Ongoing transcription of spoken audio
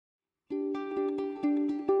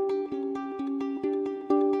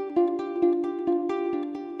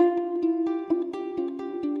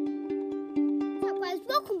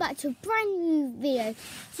back to a brand new video.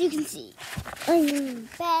 So you can see, I'm in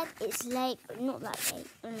bed. It's late, but not that late.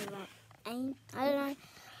 Only about 8, I don't know.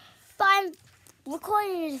 But I'm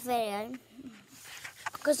recording this video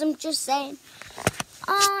because I'm just saying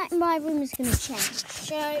my room is going to change.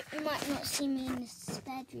 So you might not see me in this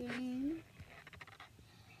bedroom.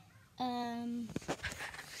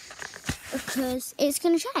 Because it's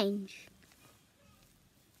going to change.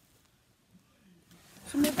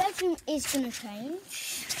 So my bedroom is going to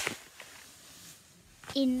change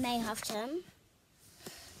in May half term.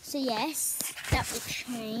 So yes, that will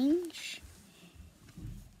change.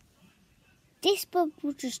 This bed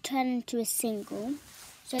will just turn into a single.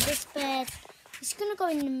 So this bed is going to go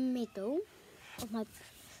in the middle of my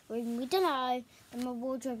room. We don't know. And my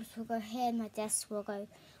wardrobes will go here. My desk will go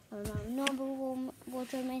where my normal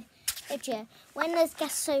wardrobe is. But yeah, when there's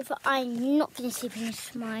guest sofa, I'm not going to sleep in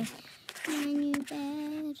my new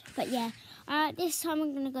bed. But yeah, this time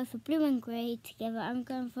I'm going to go for blue and grey together. I'm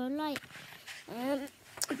going for light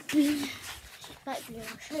blue. Light blue.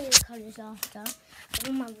 I'll show you the colours after. I'm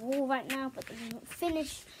on my wall right now, but they're not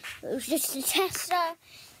finished. It was just a tester.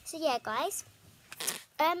 So yeah, guys.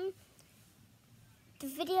 The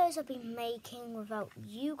videos I've been making without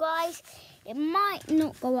you guys, it might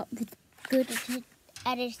not go up with good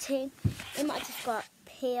editing. It might just go up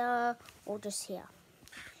here or just here.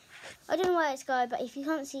 I don't know where it's going, but if you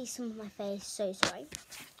can't see some of my face, so sorry.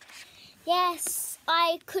 Yes,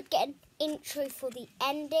 I could get an intro for the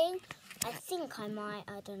ending. I think I might,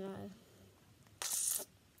 I don't know.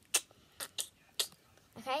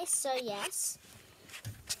 Okay, so yes.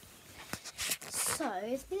 So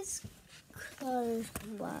if this clothes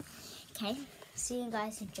can work. Okay, see you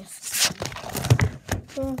guys in just a second.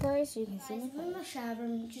 Come on, guys, so you can see me. I'm in my shower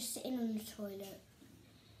room, just sitting on the toilet.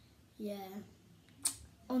 Yeah.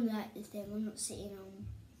 On like the thing, I'm not sitting on,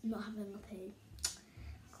 not having a poo.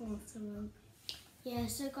 Come off the room. Yeah,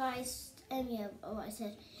 so guys, yeah, what I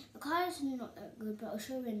said. The colours are not that good, but I'll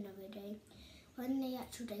show you another day. When the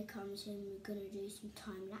actual day comes in, we're going to do some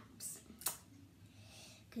time lapse.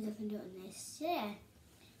 Because I can do it on this. Yeah.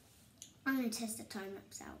 I'm going to test the time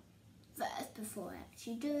lapse out first before I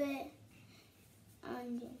actually do it.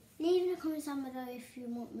 And leave in the comments down below if you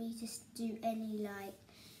want me to do any like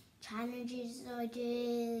challenges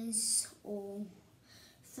ideas or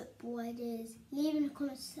football ideas. Leave in the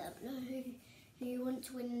comments down below who you want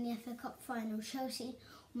to win in the FA Cup final, Chelsea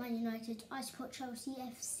or Man United. I support Chelsea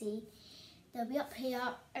FC. They'll be up here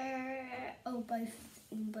or both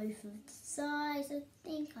on both of the sides. I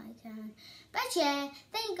think I can. But yeah,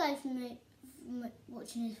 thank you guys for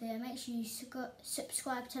watching this video. Make sure you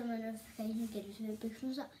subscribe, turn on notifications, give this video a big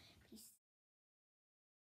thumbs up.